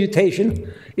missense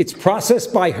mutation. It's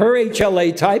processed by her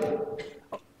HLA type.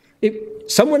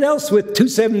 Someone else with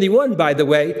 271, by the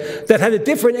way, that had a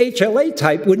different HLA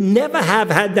type would never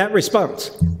have had that response.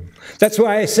 That's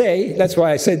why I said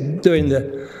during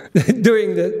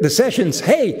the sessions,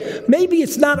 hey, maybe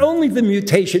it's not only the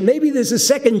mutation, maybe there's a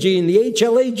second gene, the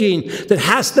HLA gene, that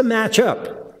has to match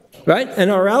up, right? And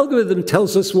our algorithm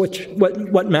tells us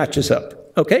what matches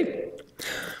up, okay?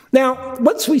 Now,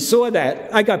 once we saw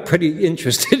that, I got pretty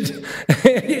interested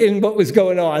in what was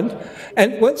going on.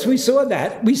 And once we saw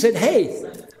that, we said, hey,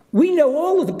 we know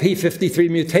all of the P53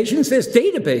 mutations. There's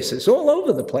databases all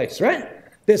over the place, right?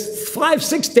 There's 5,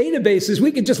 6 databases.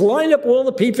 We could just line up all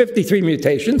the P53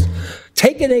 mutations,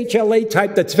 take an HLA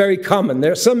type that's very common.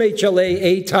 There are some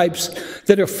HLA-A types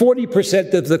that are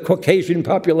 40% of the Caucasian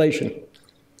population.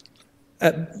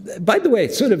 By the way,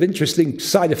 sort of interesting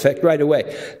side effect right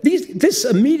away. This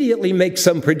immediately makes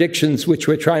some predictions which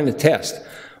we're trying to test.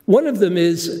 One of them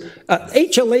is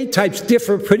HLA types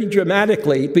differ pretty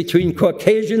dramatically between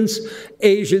Caucasians,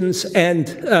 Asians, and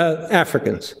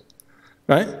Africans,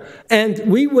 right? And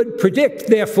we would predict,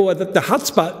 therefore, that the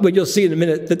hotspot, what you'll see in a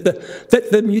minute,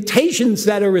 that the mutations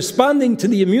that are responding to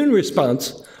the immune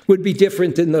response would be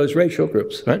different in those racial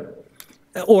groups, right?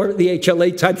 Or the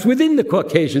HLA types within the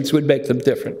Caucasians would make them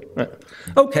different. Right?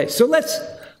 Okay, so let's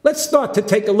start to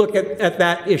take a look at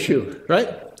that issue, right?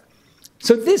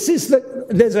 So this is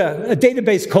there's a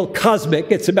database called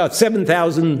COSMIC. It's about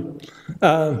 7,000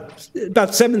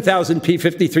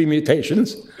 P53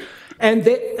 mutations, and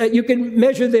you can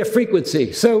measure their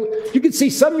frequency. So you can see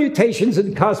some mutations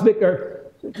in COSMIC are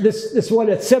this one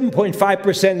at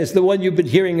 7.5% is the one you've been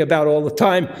hearing about all the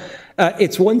time.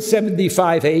 It's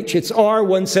 175H. It's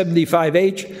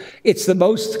R175H. It's the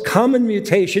most common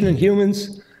mutation in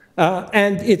humans.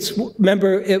 And it's,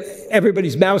 remember,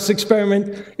 everybody's mouse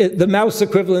experiment, the mouse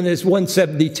equivalent is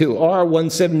 172,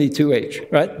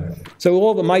 R172H, right? So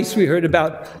all the mice we heard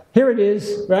about, here it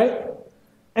is, right?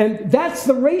 And that's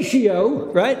the ratio,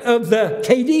 right, of the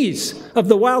KDs, of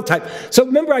the wild type. So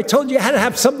remember I told you had to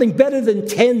have something better than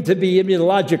 10 to be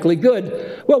immunologically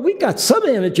good. Well, we got some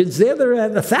antigens there that are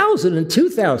at 1,000 and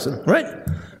 2,000, right?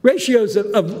 Ratios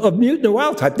of mutant and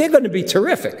wild type, they're going to be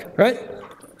terrific, right?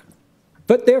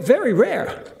 But they're very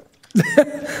rare.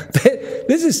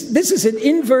 This is an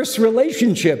inverse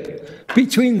relationship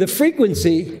between the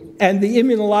frequency and the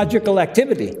immunological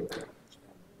activity.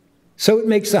 So it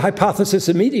makes the hypothesis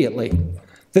immediately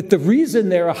that the reason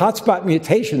there are hotspot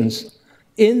mutations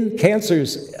in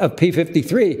cancers of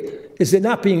P53 is they're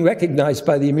not being recognized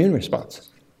by the immune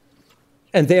response.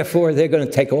 And therefore, they're going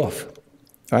to take off,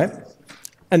 right?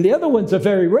 And the other ones are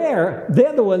very rare.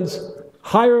 They're the ones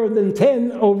higher than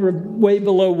 10 over way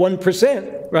below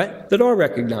 1%, right, that are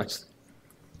recognized.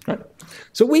 Right?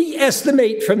 So we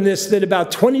estimate from this that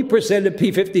about 20% of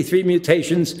P53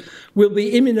 mutations will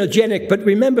be immunogenic. But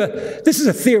remember, this is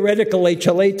a theoretical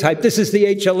HLA type. This is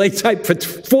the HLA type for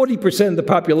 40% of the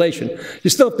population. You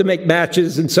still have to make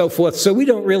matches and so forth. So we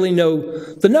don't really know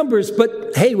the numbers.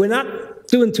 But hey, we're not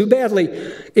doing too badly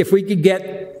if we could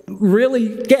get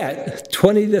really get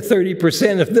 20 to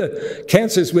 30% of the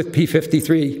cancers with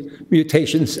p53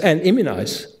 mutations and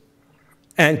immunize,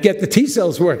 and get the T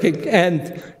cells working,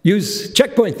 and use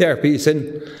checkpoint therapies.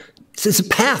 And it's a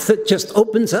path that just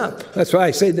opens up. That's why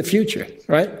I say the future,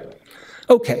 right?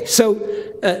 Okay, so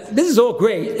this is all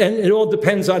great, and it all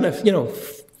depends on,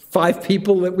 5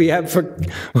 people that we have for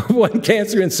one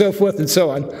cancer and so forth and so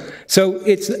on. So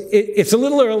it's a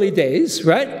little early days,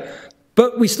 right?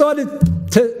 But we started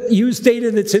to use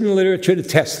data that's in the literature to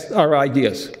test our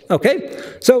ideas, okay?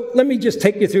 So let me just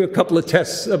take you through a couple of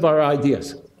tests of our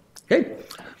ideas, okay?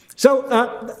 So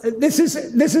this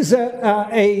is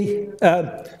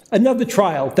another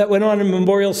trial that went on in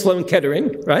Memorial Sloan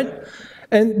Kettering, right?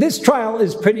 And this trial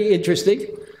is pretty interesting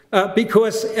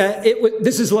because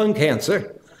this is lung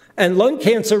cancer. And lung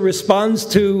cancer responds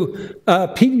to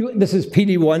this is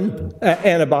PD-1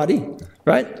 antibody,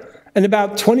 right? And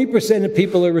about 20% of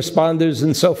people are responders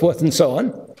and so forth and so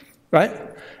on, right?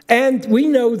 And we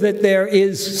know that there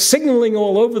is signaling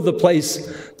all over the place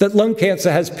that lung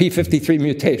cancer has p53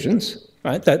 mutations,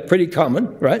 right? That's pretty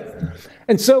common, right?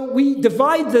 And so we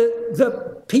divide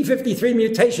the p53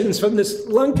 mutations from this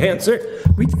lung cancer.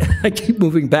 I keep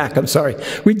moving back, I'm sorry.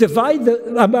 We divide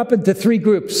them up into 3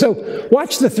 groups. So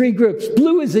watch the 3 groups.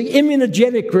 Blue is the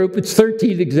immunogenic group. It's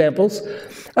 13 examples.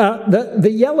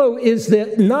 The yellow is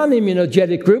the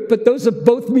non-immunogenic group, but those are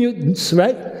both mutants,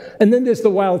 right? And then there's the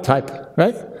wild type,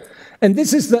 right? And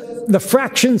this is the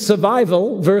fraction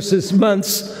survival versus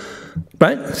months,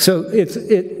 right? So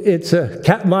it's a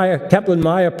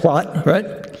Kaplan-Meier plot, right?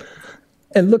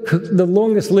 And look, the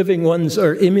longest living ones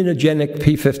are immunogenic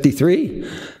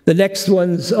P53. The next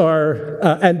ones are,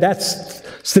 and that's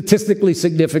statistically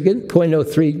significant,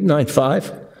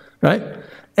 0.0395, right?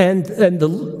 And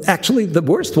actually the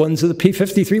worst ones are the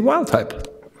P53 wild type.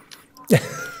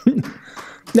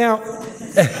 Now,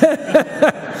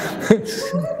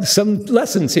 some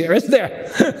lessons here, isn't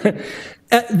there?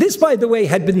 This, by the way,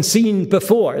 had been seen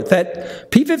before,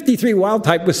 that P53 wild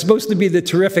type was supposed to be the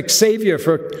terrific savior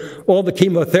for all the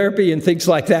chemotherapy and things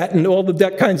like that, and all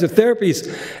the kinds of therapies.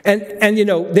 And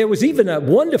there was even a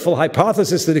wonderful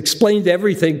hypothesis that explained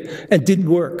everything and didn't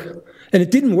work. And it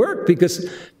didn't work because,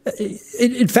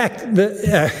 in fact,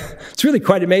 it's really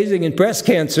quite amazing. In breast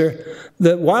cancer,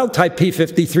 the wild-type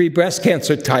P53 breast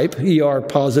cancer type, ER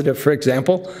positive, for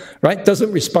example, right,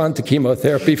 doesn't respond to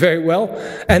chemotherapy very well.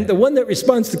 And the one that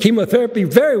responds to chemotherapy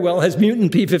very well has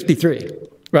mutant P53,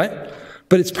 right?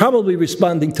 But it's probably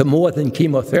responding to more than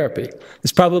chemotherapy.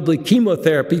 It's probably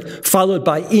chemotherapy followed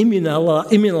by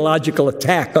immunological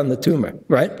attack on the tumor,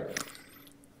 right?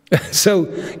 So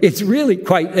it's really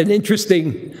quite an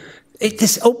interesting,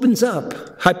 this opens up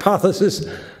hypothesis.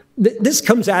 This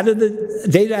comes out of the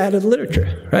data out of the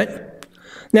literature, right?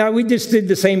 Now, we just did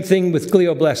the same thing with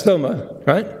glioblastoma,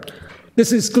 right?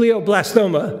 This is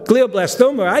glioblastoma.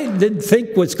 Glioblastoma, I didn't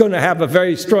think was going to have a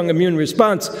very strong immune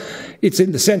response. It's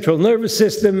in the central nervous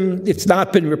system. It's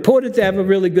not been reported to have a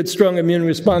really good, strong immune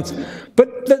response.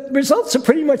 But the results are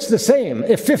pretty much the same.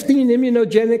 If 15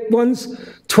 immunogenic ones,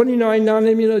 29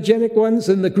 non-immunogenic ones,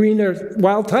 and the green are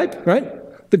wild type, right?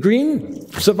 The green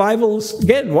survivals,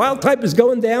 again, wild type is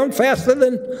going down faster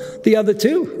than the other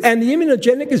two. And the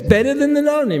immunogenic is better than the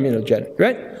non-immunogenic,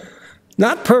 right?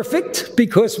 Not perfect,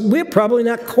 because we're probably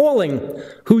not calling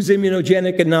who's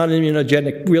immunogenic and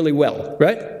non-immunogenic really well,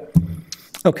 right?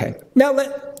 Okay, now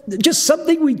just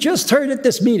something we just heard at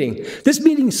this meeting. This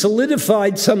meeting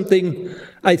solidified something,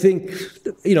 I think,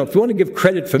 if you want to give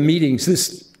credit for meetings,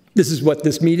 this is what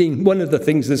this meeting, one of the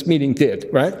things this meeting did,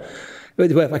 right? We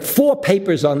have like 4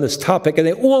 papers on this topic, and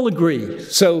they all agree,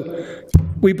 so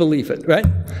we believe it, right?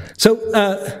 So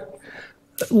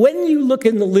when you look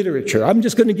in the literature, I'm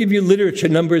just going to give you literature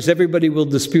numbers. Everybody will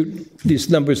dispute these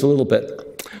numbers a little bit.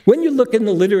 When you look in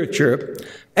the literature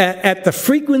at the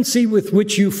frequency with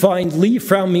which you find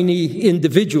Li-Fraumini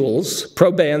individuals,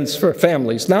 probands for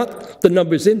families, not the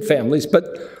numbers in families,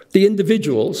 but the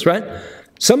individuals, right?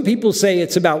 Some people say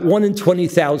it's about 1 in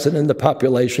 20,000 in the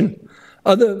population.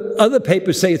 Other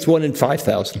papers say it's 1 in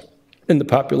 5,000 in the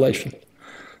population.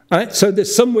 All right? So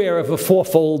there's somewhere of a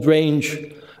 4-fold range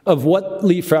of what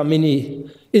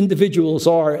Li-Fraumini individuals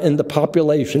are in the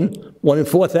population, 1 in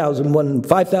 4,000, 1 in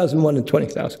 5,000, 1 in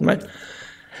 20,000, right?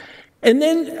 And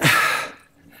then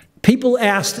people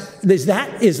asked, is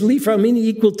Li-Fraumini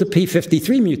equal to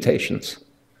P53 mutations,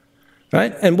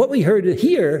 right? And what we heard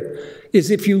here is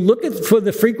if you look for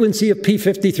the frequency of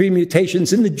P53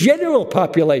 mutations in the general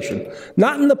population,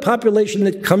 not in the population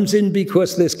that comes in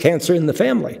because there's cancer in the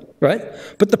family, right?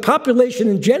 But the population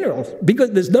in general,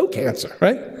 because there's no cancer,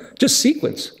 right? Just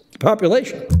sequence the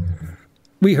population.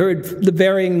 We heard the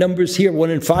varying numbers here, 1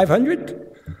 in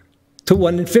 500, to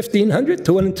 1 in 1,500,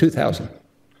 to 1 in 2,000.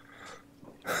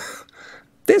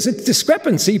 There's a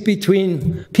discrepancy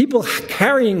between people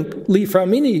carrying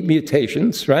Li-Fraumeni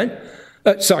mutations, right?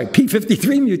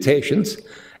 P53 mutations,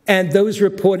 and those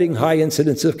reporting high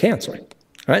incidence of cancer,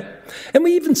 right? And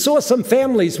we even saw some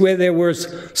families where there was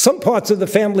some parts of the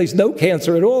families no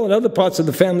cancer at all, and other parts of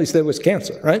the families there was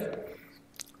cancer, right?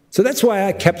 So that's why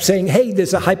I kept saying, hey,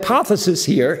 there's a hypothesis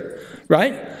here,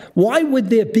 right? Why would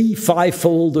there be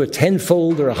 5-fold or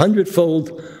 10-fold or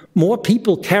 100-fold more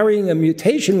people carrying a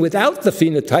mutation without the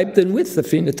phenotype than with the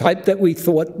phenotype that we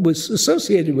thought was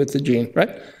associated with the gene, right?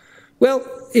 Well,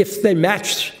 if they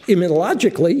matched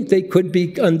immunologically, they could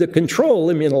be under control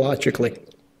immunologically,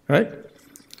 right?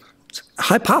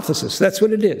 Hypothesis, that's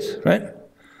what it is, right?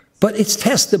 But it's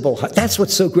testable. That's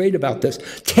what's so great about this.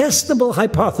 Testable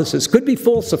hypothesis could be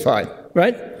falsified,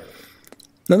 right?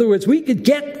 In other words, we could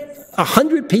get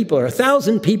 100 people or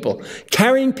 1,000 people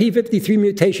carrying P53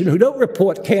 mutation who don't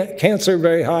report cancer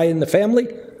very high in the family,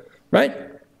 right?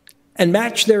 And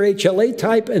match their HLA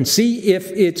type and see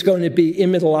if it's going to be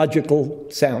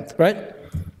immunological sound, right?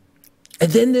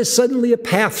 And then there's suddenly a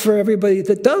path for everybody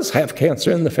that does have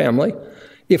cancer in the family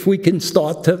if we can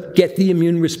start to get the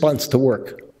immune response to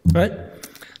work, right?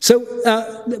 So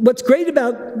what's great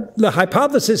about the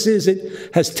hypothesis is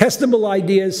it has testable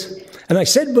ideas. And I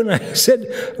said, when I said,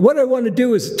 what I want to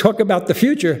do is talk about the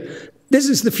future, this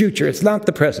is the future, it's not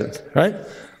the present, right?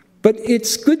 But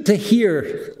it's good to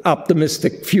hear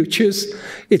optimistic futures.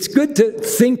 It's good to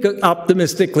think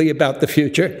optimistically about the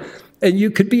future. And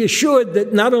you could be assured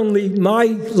that not only my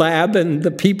lab and the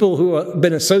people who have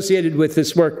been associated with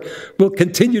this work will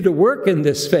continue to work in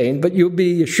this vein, but you'll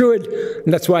be assured,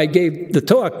 and that's why I gave the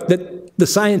talk, that the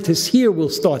scientists here will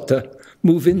start to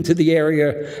move into the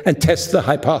area and test the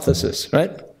hypothesis,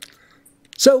 right?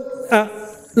 So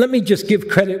let me just give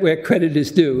credit where credit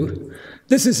is due.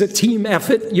 This is a team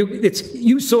effort.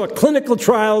 You saw clinical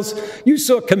trials, you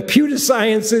saw computer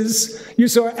sciences, you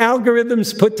saw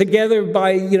algorithms put together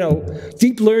by,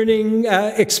 deep learning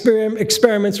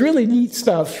experiments, really neat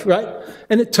stuff, right?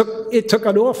 And it took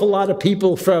an awful lot of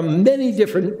people from many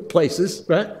different places,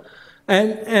 right?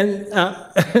 And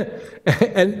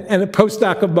a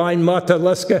postdoc of mine, Marta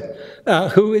Luska,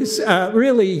 who is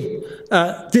really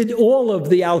did all of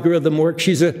the algorithm work.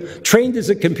 She's trained as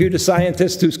a computer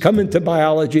scientist who's come into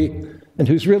biology and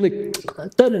who's really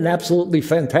done an absolutely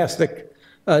fantastic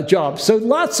job. So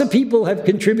lots of people have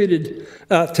contributed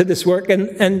to this work,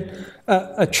 and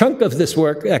a chunk of this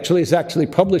work is actually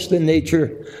published in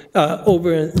Nature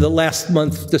over the last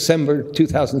month, December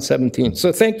 2017.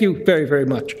 So thank you very, very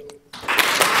much.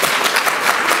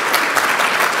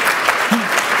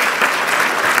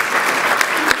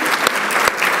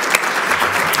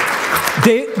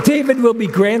 David will be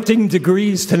granting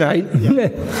degrees tonight. Yeah.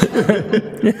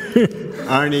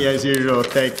 Arnie, as usual,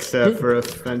 thanks for a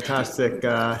fantastic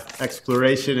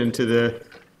exploration into the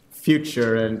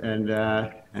future,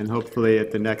 and hopefully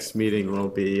at the next meeting we'll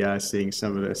be seeing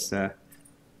some of this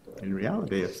in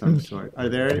reality of some sort. Are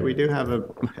there any? We do have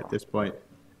at this point.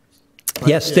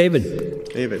 Yes, David.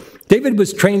 David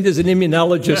was trained as an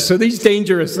immunologist, so he's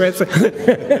dangerous.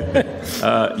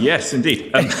 Yes,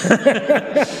 indeed.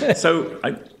 So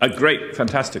a great,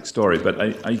 fantastic story, but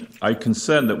I'm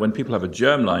concerned that when people have a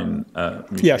germline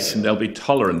mutation, they'll be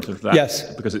tolerant of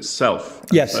that because it's self.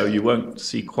 Yes. So you won't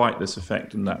see quite this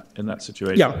effect in that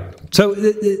situation. Yeah. So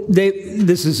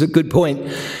this is a good point.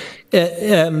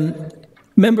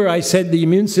 Remember I said the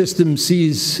immune system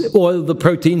sees all the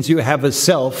proteins you have as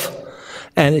self,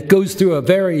 and it goes through a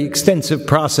very extensive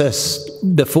process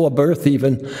before birth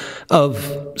even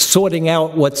of sorting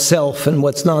out what's self and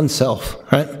what's non-self,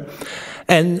 right?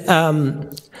 And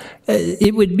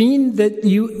it would mean that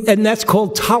and that's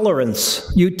called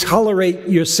tolerance. You tolerate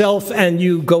yourself and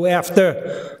you go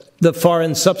after the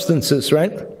foreign substances,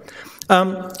 right?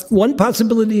 One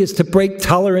possibility is to break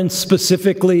tolerance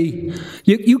specifically.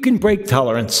 You can break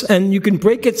tolerance, and you can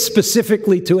break it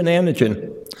specifically to an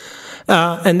antigen.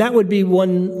 And that would be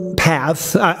one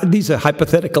path. These are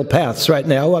hypothetical paths right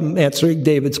now. I'm answering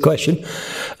David's question.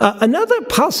 Another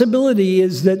possibility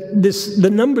is that the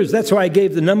numbers, that's why I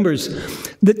gave the numbers,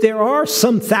 that there are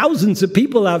some thousands of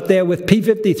people out there with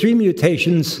P53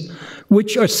 mutations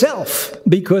which are self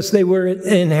because they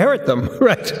inherit them,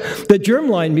 right? The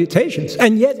germline mutations.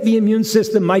 And yet the immune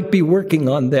system might be working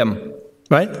on them,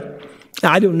 right?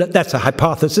 I don't know. That's a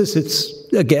hypothesis. It's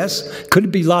a guess. Could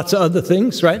it be lots of other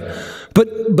things, right?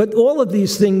 But all of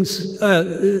these things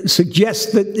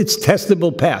suggest that it's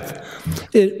testable path.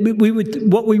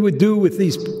 What we would do with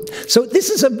these. So this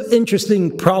is an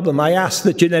interesting problem. I asked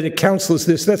the genetic counselors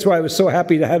this. That's why I was so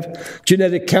happy to have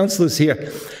genetic counselors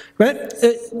here. Right?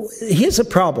 Here's a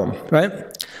problem, right?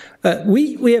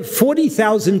 We have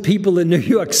 40,000 people in New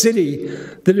York City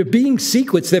that are being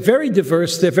sequenced. They're very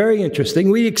diverse. They're very interesting.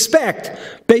 We expect,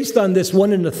 based on this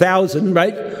 1 in 1,000,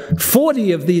 right,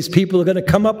 40 of these people are going to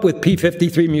come up with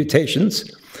P53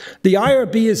 mutations. The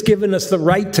IRB has given us the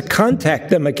right to contact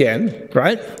them again,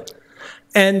 right?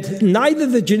 And neither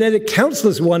the genetic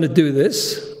counselors want to do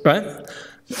this, right?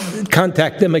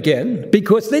 Contact them again,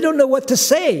 because they don't know what to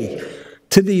say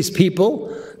to these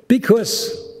people,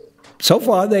 because so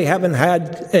far they haven't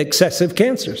had excessive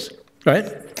cancers,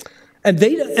 right?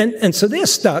 And so they're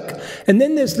stuck. And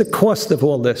then there's the cost of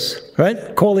all this,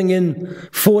 right? Calling in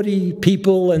 40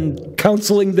 people and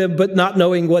counseling them, but not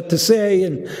knowing what to say,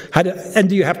 and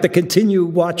do you have to continue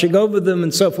watching over them,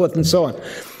 and so forth and so on.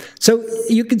 So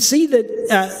you can see that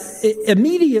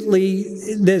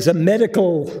immediately there's a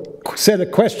medical set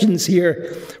of questions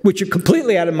here, which are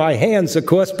completely out of my hands, of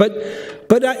course, but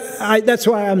that's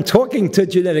why I'm talking to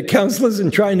genetic counselors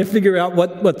and trying to figure out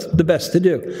what's the best to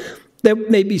do. There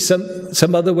may be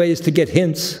some other ways to get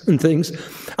hints and things.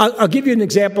 I'll give you an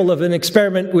example of an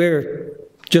experiment we're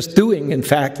just doing, in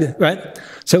fact, right?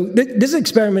 So this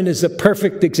experiment is a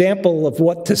perfect example of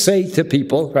what to say to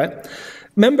people, right?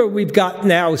 Remember, we've got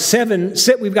now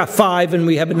we've got 5, and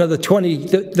we have another 20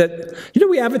 that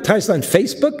we advertised on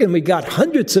Facebook, and we got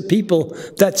hundreds of people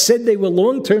that said they were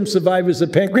long-term survivors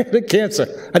of pancreatic cancer.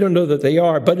 I don't know that they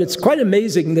are, but it's quite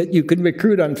amazing that you can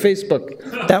recruit on Facebook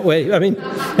that way. I mean,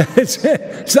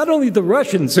 it's not only the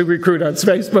Russians who recruit on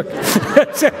Facebook.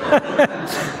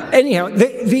 Anyhow,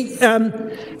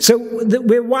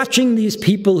 we're watching these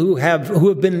people who have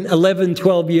been 11,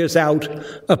 12 years out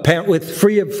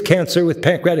free of cancer, with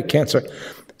pancreatic cancer.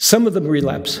 Some of them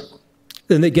relapse,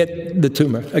 and they get the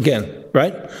tumor again,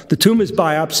 right? The tumor is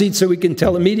biopsied, so we can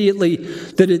tell immediately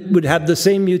that it would have the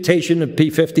same mutation of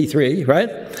P53, right?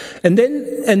 And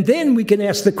then we can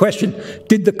ask the question,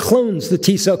 did the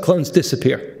T-cell clones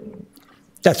disappear?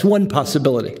 That's one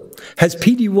possibility. Has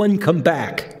PD-1 come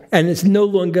back? And it's no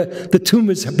longer, the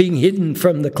tumors being hidden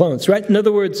from the clones, right? In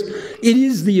other words, it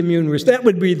is the immune response. That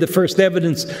would be the first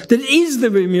evidence that it is the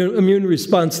immune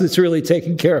response that's really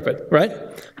taking care of it, right?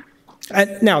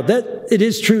 And now, it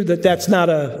is true that that's not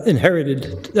an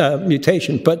inherited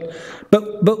mutation, but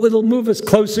it'll move us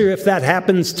closer if that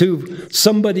happens to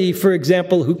somebody, for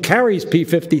example, who carries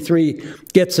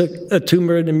P53, gets a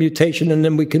tumor and a mutation, and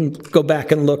then we can go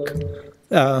back and look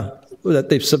that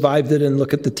they've survived it and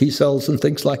look at the T cells and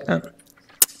things like that.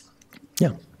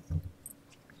 Yeah.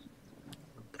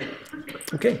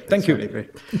 Okay, thank you.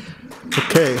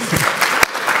 Okay.